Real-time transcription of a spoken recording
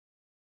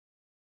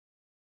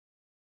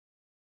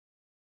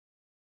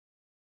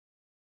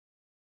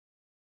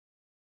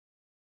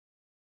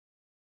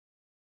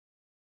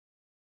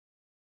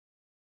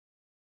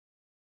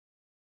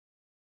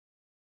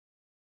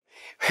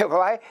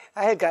Well, I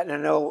had gotten to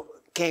know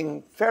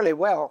King fairly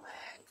well.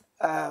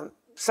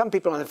 Some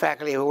people on the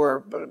faculty who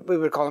were, we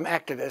would call them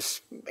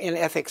activists in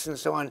ethics and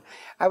so on.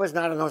 I was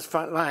not on those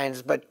front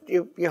lines, but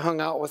you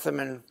hung out with them,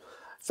 and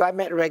so I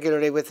met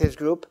regularly with his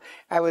group.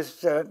 I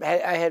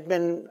had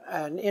been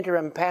an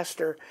interim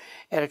pastor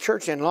at a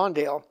church in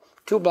Lawndale,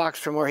 2 blocks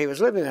from where he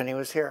was living when he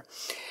was here.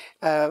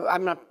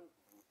 I'm not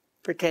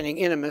pretending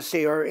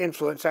intimacy or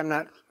influence. I'm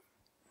not,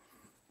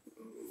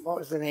 what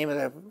was the name of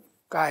the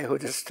guy who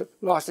just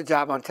lost a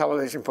job on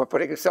television for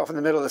putting himself in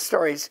the middle of the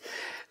stories?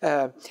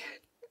 I'm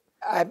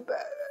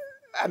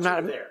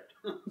not there.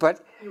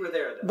 But you were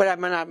there. But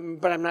I'm not in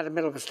the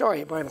middle of a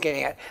story. What I'm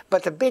getting at.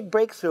 But the big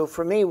breakthrough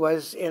for me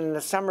was in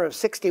the summer of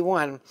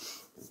 '61.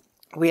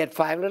 We had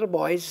 5 little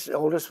boys. The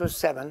oldest was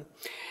 7,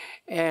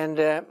 and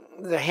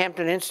the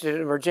Hampton Institute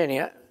in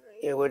Virginia,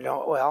 you would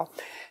know it well,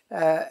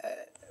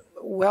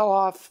 well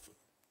off,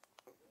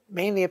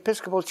 mainly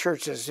Episcopal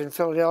churches in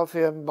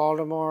Philadelphia,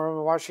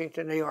 Baltimore,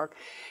 Washington, New York,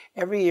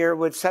 every year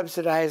would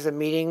subsidize a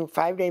meeting,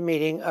 5-day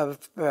meeting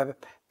of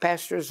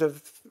pastors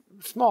of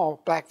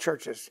small black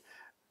churches.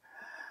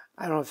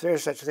 I don't know if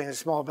there's such a thing as a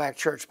small black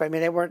church, but I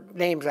mean, they weren't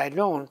names I'd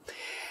known.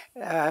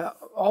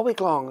 All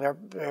week long, it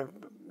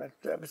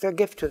was a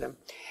gift to them.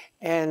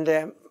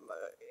 And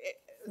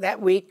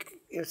that week,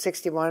 in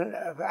 '61,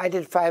 I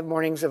did 5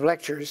 mornings of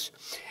lectures.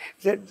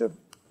 The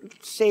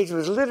stage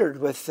was littered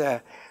with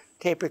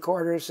tape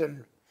recorders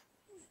and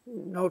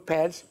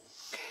notepads.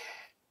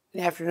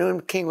 In the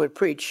afternoon, King would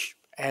preach,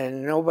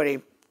 and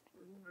nobody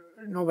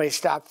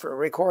stopped for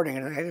recording,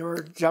 and they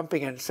were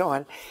jumping and so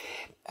on.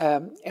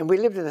 And we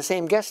lived in the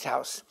same guest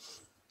house.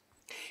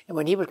 And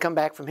when he would come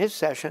back from his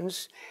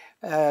sessions,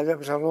 there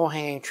was a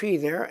low-hanging tree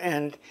there,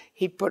 and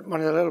he'd put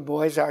one of the little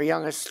boys, our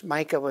youngest,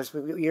 Micah, was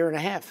a year and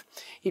a half.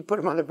 He'd put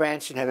him on the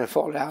branch and have him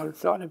fall down and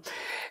so on.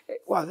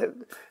 Well,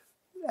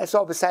 that's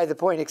all beside the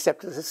point,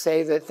 except to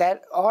say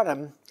that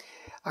autumn,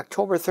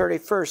 October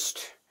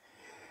 31st,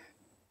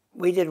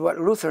 we did what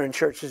Lutheran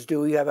churches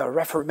do. You have a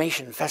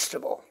Reformation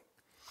festival.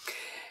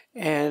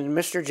 And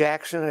Mr.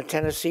 Jackson, a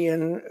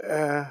Tennessean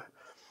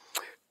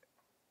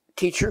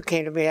teacher,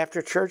 came to me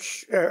after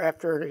church, or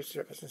after the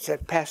service, and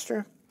said,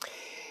 "Pastor,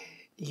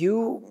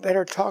 you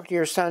better talk to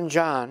your son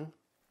John.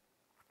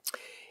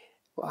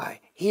 Why?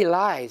 He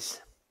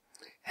lies."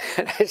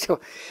 And I said,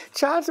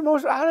 "John's the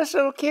most honest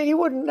little kid. He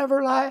wouldn't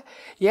never lie."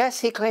 "Yes,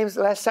 he claims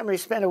the last summer he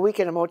spent a week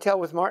in a motel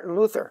with Martin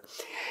Luther."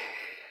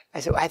 I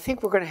said, "I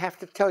think we're going to have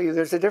to tell you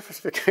there's a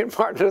difference between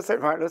Martin Luther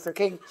and Martin Luther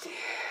King."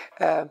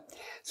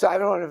 So I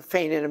don't want to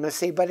feign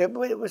intimacy, but it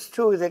was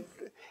true that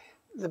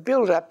the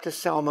build-up to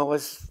Selma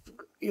was,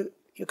 you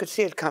could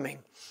see it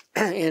coming.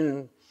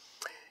 In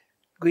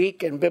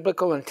Greek and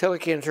biblical and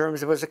Tillichian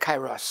terms, it was a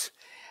kairos.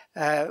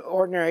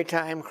 Ordinary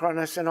time,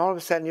 chronos, and all of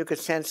a sudden you could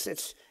sense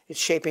it's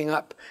shaping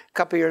up. A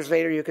couple years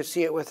later, you could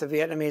see it with the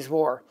Vietnamese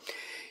War.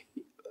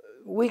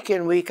 Week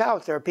in, week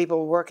out, there are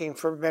people working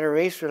for better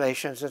race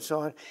relations and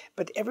so on,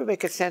 but everybody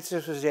could sense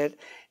this was it,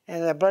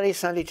 and the Bloody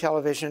Sunday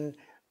television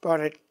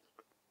brought it.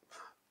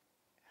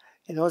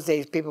 In those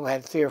days, people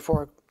had 3 or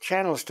 4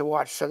 channels to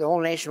watch, so the whole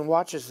nation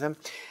watches them.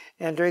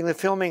 And during the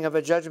filming of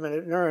A Judgment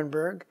at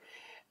Nuremberg,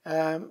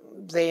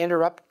 they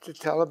interrupt to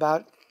tell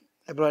about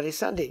the Bloody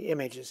Sunday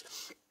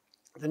images.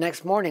 The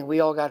next morning, we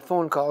all got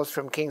phone calls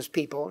from King's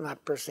people,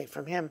 not personally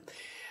from him.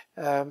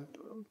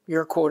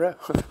 Your quota.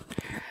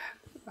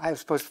 I was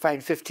supposed to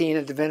find 15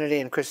 in Divinity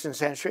and Christian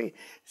Century.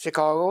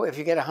 Chicago, if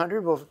you get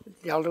 100,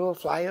 Delta will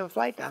fly you a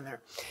flight down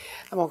there.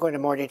 I won't go into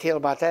more detail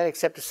about that,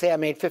 except to say I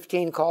made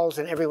 15 calls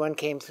and everyone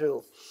came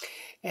through.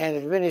 And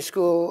at Divinity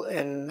School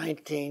in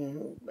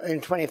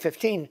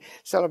 2015,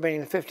 celebrating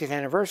the 50th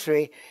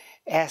anniversary,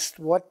 asked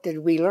what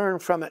did we learn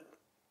from it.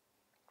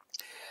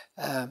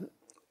 Our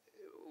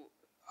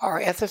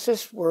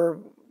ethicists were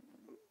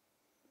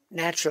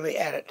naturally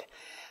at it.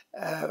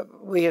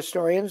 We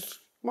historians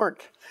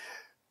weren't.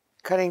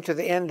 Cutting to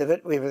the end of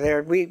it, we were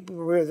there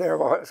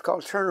what was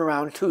called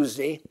Turnaround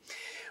Tuesday,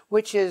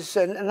 which is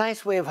a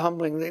nice way of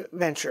humbling the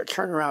venture,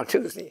 Turnaround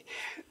Tuesday.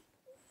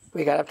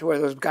 We got up to where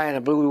those guy in the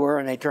blue were,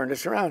 and they turned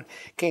us around.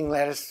 King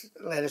led us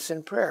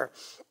in prayer.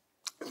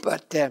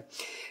 But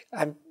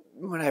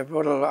when I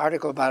wrote a little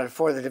article about it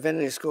for the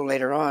Divinity School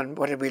later on,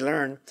 what did we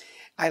learn?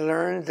 I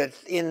learned that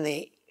in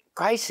the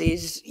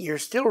crises, you're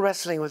still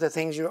wrestling with the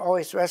things you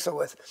always wrestle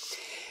with.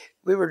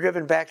 We were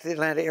driven back to the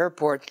Atlanta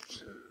airport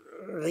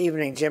the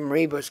evening Jim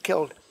Reeb was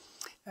killed,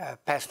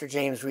 Pastor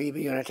James Reeb,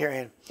 a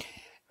Unitarian.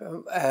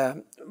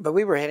 But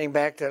we were heading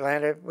back to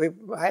Atlanta.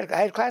 I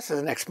had classes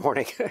the next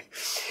morning.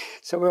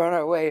 So we were on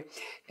our way.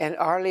 And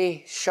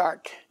Arlie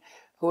Shart,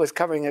 who was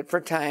covering it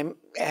for Time,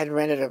 had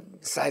rented a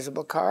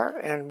sizable car,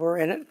 and we're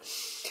in it.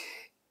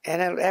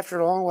 And after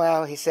a long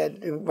while, he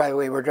said, by the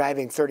way, we're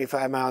driving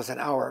 35 miles an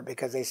hour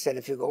because they said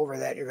if you go over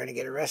that, you're going to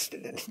get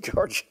arrested in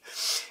Georgia.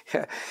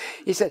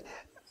 He said,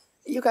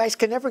 you guys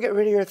can never get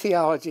rid of your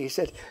theology. He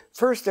said,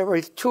 first, there were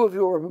two of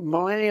you were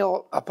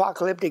millennial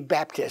apocalyptic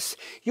Baptists.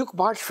 You can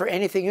march for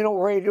anything. You don't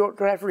worry. You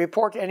don't have to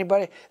report to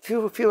anybody. If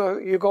you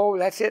feel you go,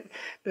 that's it.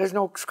 There's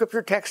no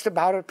scripture text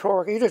about it.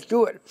 You just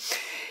do it.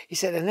 He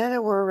said, and then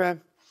there were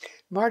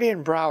Marty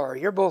and Brower.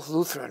 You're both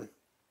Lutheran.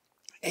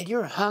 And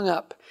you're hung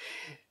up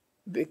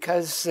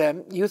because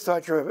you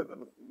thought you were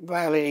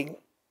violating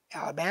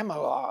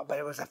Alabama law, but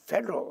it was a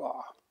federal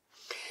law.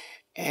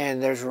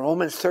 And there's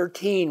Romans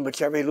 13,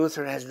 which every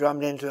Lutheran has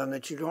drummed into them,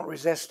 that you don't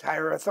resist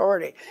higher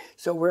authority.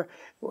 So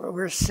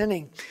we're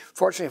sinning.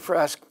 Fortunately for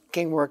us,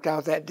 King worked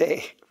out that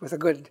day with a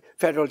good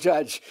federal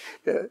judge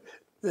that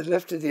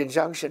lifted the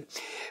injunction.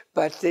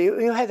 But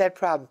you had that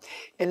problem.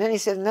 And then he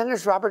said, and then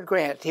there's Robert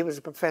Grant. He was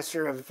a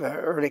professor of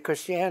early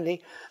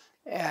Christianity.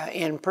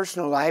 In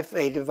personal life,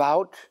 a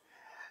devout,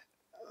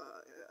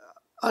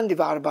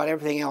 undevout about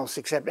everything else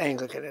except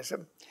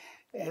Anglicanism.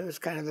 It was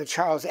kind of the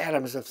Charles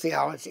Adams of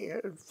theology,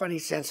 a funny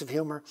sense of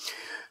humor.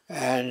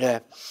 And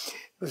it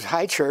was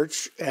high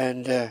church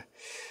and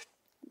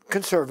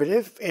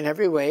conservative in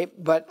every way,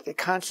 but the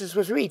conscience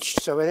was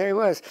reached. So there he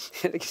was.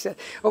 He said,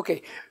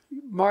 okay,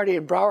 Marty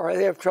and Brower,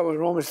 they have trouble with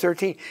Romans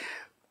 13.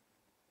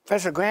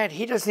 Professor Grant,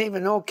 he doesn't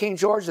even know King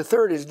George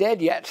III is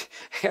dead yet.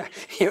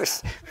 He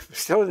was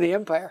still in the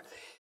empire.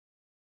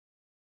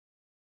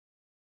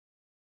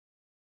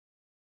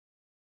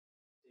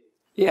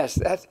 Yes,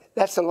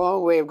 that's a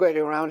long way of going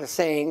around to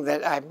saying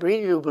that I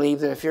really do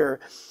believe that if you're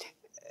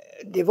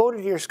devoted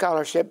to your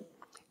scholarship,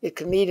 it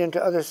can lead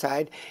into other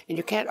side, and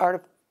you can't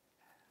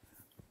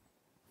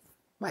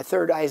my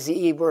third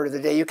IZE word of the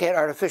day, you can't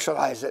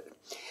artificialize it.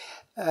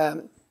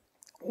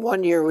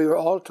 One year we were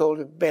all told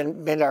to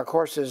bend our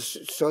courses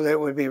so that it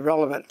would be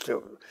relevant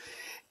to,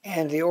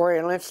 and the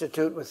Oriental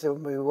Institute, with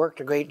whom we worked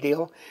a great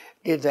deal,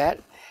 did that,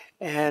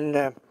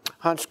 and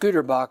Hans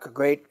Güterbach, a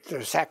great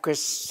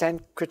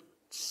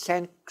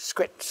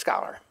Sanskrit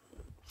scholar.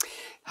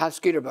 Hans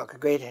Güterbach, a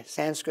great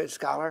Sanskrit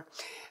scholar,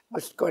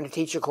 was going to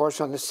teach a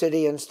course on the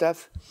city and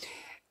stuff.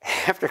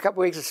 After a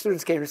couple of weeks, the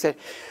students came and said,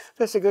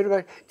 Professor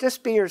Güterbach,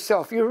 just be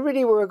yourself. You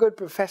really were a good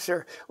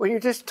professor when you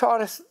just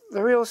taught us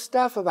the real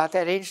stuff about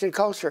that ancient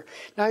culture.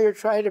 Now you're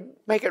trying to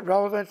make it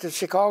relevant to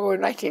Chicago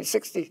in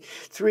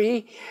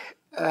 1963.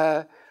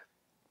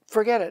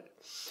 Forget it.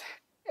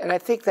 And I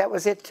think that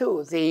was it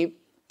too.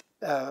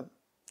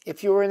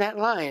 If you were in that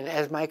line,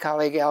 as my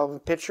colleague Alvin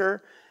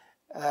Pitcher,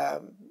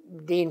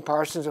 Dean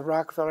Parsons of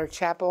Rockefeller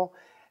Chapel,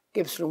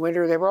 Gibson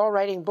Winter, they were all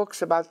writing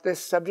books about this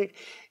subject.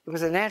 It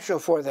was a natural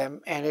for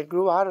them, and it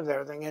grew out of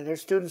everything, and their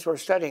students were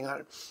studying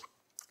on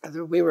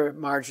it. We were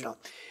marginal.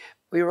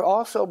 We were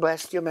also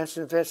blessed, you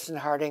mentioned Vincent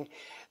Harding,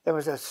 there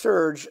was a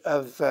surge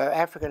of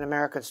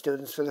African-American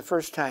students for the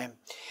first time.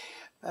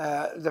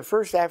 The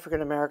first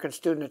African-American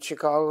student at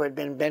Chicago had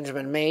been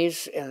Benjamin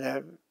Mays in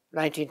the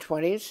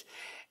 1920s,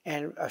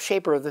 and a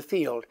shaper of the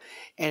field.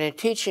 And in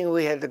teaching,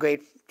 we had the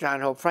great John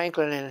Hope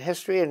Franklin in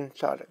history, and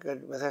taught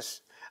good with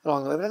us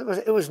along the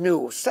way. It was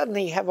new.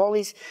 Suddenly you have all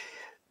these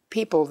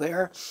people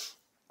there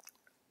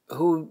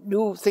who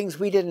knew things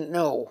we didn't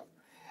know.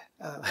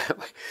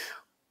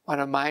 One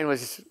of mine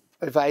was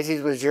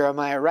advisees was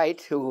Jeremiah Wright,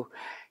 who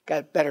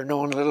got better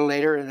known a little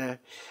later in the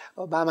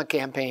Obama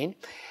campaign.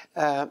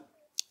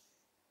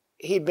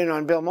 He'd been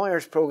on Bill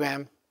Moyer's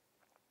program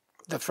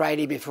the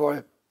Friday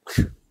before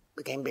it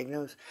became big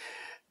news.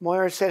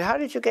 Moyer said, how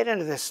did you get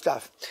into this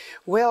stuff?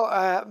 Well,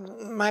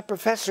 my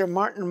professor,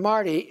 Martin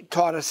Marty,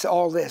 taught us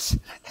all this.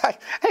 I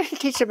didn't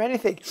teach him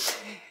anything.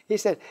 He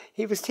said,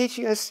 he was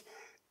teaching us,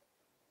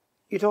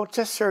 you don't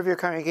just serve your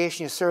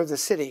congregation, you serve the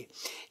city.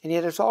 And he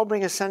had us all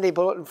bring a Sunday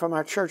bulletin from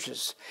our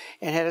churches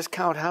and had us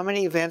count how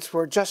many events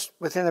were just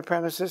within the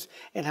premises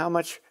and how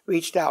much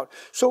reached out.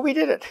 So we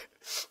did it.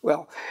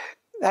 Well,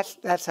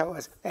 that's how it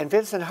was. And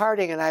Vincent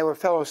Harding and I were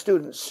fellow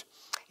students.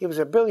 He was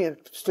a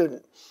brilliant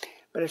student.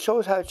 But it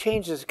shows how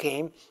changes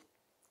came.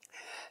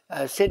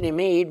 Sidney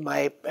Meade,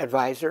 my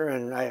advisor,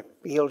 and I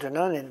yield to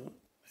none in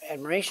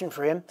admiration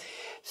for him,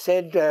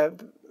 said,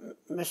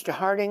 Mr.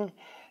 Harding,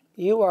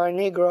 you are a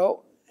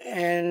Negro,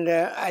 and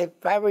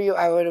if I were you,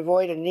 I would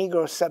avoid a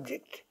Negro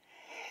subject.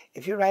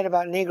 If you write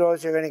about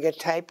Negroes, they're going to get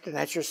typed, and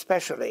that's your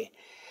specialty.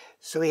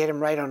 So we had him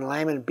write on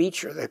Lyman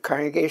Beecher, the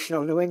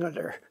Congregational New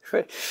Englander,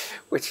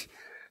 which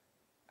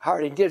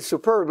Harding did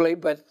superbly,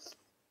 but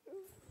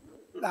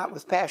not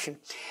with passion.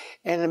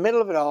 And in the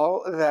middle of it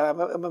all,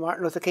 the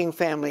Martin Luther King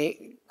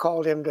family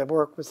called him to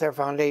work with their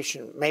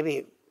foundation,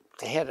 maybe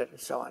to head it and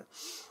so on.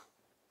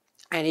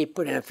 And he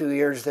put in a few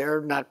years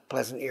there, not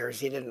pleasant years.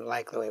 He didn't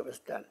like the way it was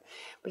done.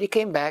 But he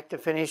came back to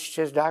finish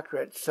his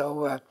doctorate.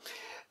 So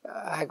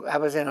I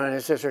was in on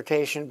his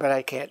dissertation, but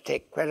I can't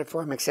take credit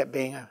for him except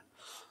being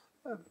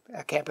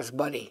a campus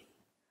buddy.